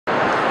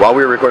While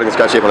we were recording the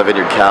Scotch Tape on the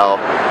Vineyard, Cal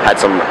had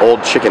some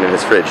old chicken in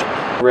his fridge.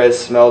 Rez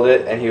smelled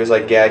it and he was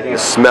like gagging. The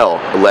smell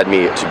led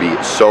me to be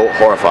so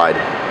horrified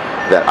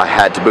that I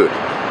had to boot.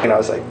 And I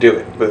was like, do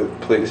it,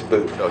 boot, please,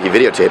 boot. So he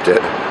videotaped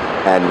it,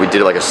 and we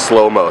did like a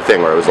slow-mo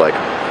thing where it was like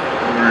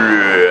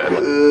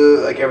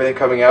everything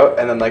coming out,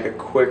 and then like a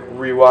quick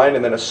rewind,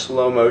 and then a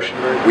slow motion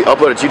version. We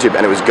uploaded to YouTube,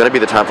 and it was going to be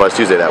the Timeflies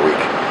Tuesday that week.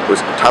 It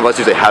was Timeflies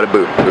Tuesday, How to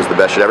Boot. It was the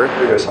best shit ever.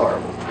 It was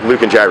horrible.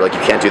 Luke and Jared were like,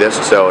 you can't do this,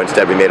 so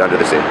instead we made Under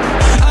the Sea.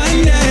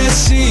 Under the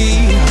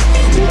sea,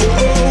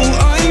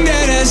 oh, under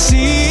the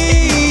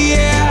sea,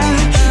 yeah.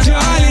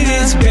 Darling,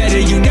 it's better,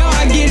 you know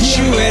I get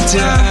you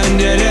wetter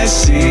under the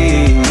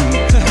sea.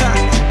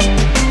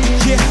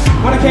 Yeah.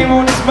 When I came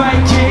on this mic,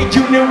 yeah,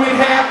 you knew it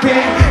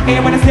happened.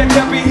 And when I stepped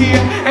up in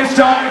here and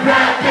started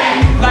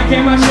rapping, like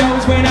in my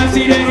shows when I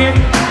see the hit,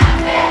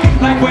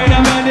 like when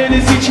I'm under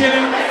the sea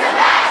chillin'.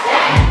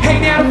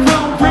 Hey, now the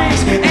phone rings,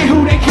 and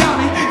who they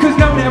calling? Cause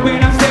know that when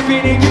I'm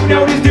stepping in, you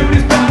know this dude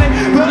is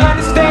ballin'. But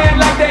understand,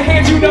 like the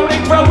hands, you know they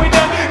throwing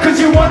up. Cause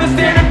you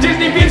understand them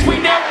Disney bitch, we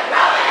never.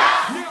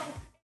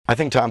 I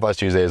think Timeflies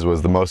Tuesdays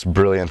was the most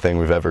brilliant thing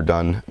we've ever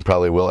done,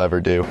 probably will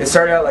ever do. It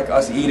started out like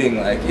us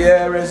eating, like,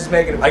 yeah, Rez is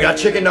making I got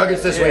chicken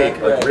nuggets this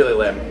week. Like, really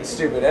lame. It's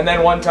stupid. And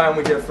then one time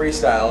we did a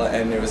freestyle,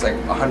 and it was like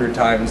 100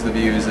 times the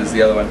views as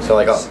the other one. So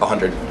like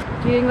 100. Do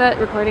you think that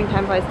recording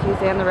Timeflies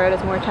Tuesday on the road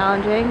is more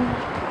challenging?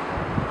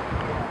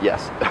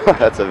 Yes.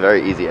 That's a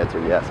very easy answer,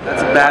 yes.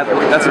 That's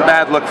a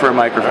bad look for a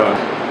microphone.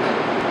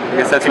 I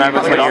guess that's not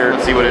when your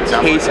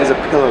case is a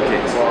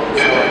pillowcase.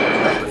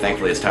 But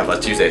thankfully it's Timeflies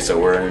Tuesday, so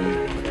we're in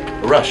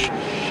a rush.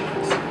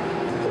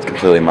 It's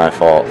completely my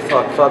fault.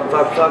 Fuck. Tell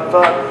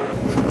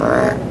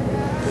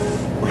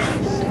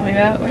me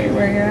about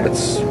where you're at.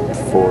 It's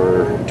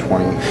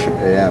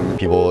 4:20 a.m.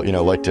 People, you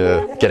know, like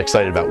to get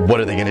excited about what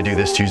are they going to do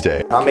this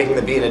Tuesday. I'm making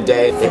the beat in a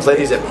day. They play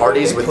these at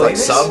parties with like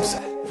subs.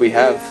 If we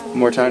have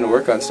more time to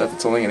work on stuff,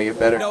 it's only gonna get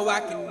better.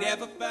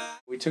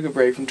 We took a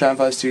break from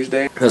Timeflies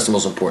Tuesday. That's the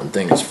most important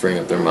thing, is freeing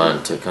up their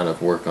mind to kind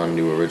of work on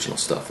new original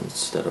stuff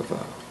instead of,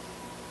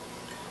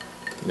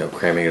 you know,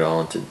 cramming it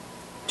all into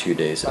 2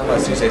 days.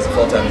 Timeflies Tuesday is a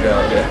full-time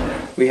job,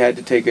 yeah. We had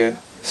to take a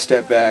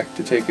step back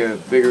to take a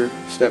bigger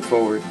step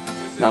forward.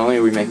 Not only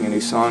are we making a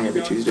new song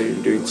every Tuesday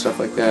and doing stuff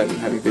like that and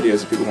having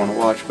videos that people want to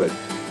watch, but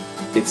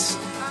it's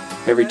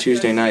every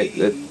Tuesday night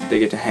that they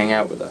get to hang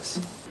out with us.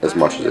 As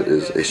much as it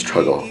is a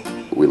struggle,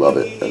 we love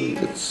it, and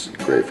it's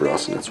great for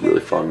us, and it's really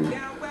fun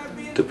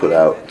to put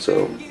out.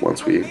 So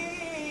once we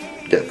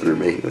get through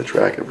making the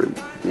track every,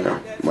 you know,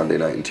 Monday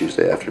night and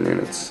Tuesday afternoon,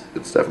 it's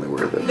definitely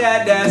worth it.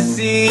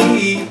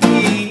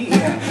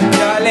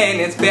 Darling,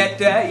 it's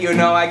better, you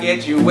know I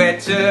get you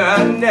wetter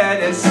under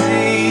the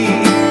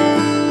sea.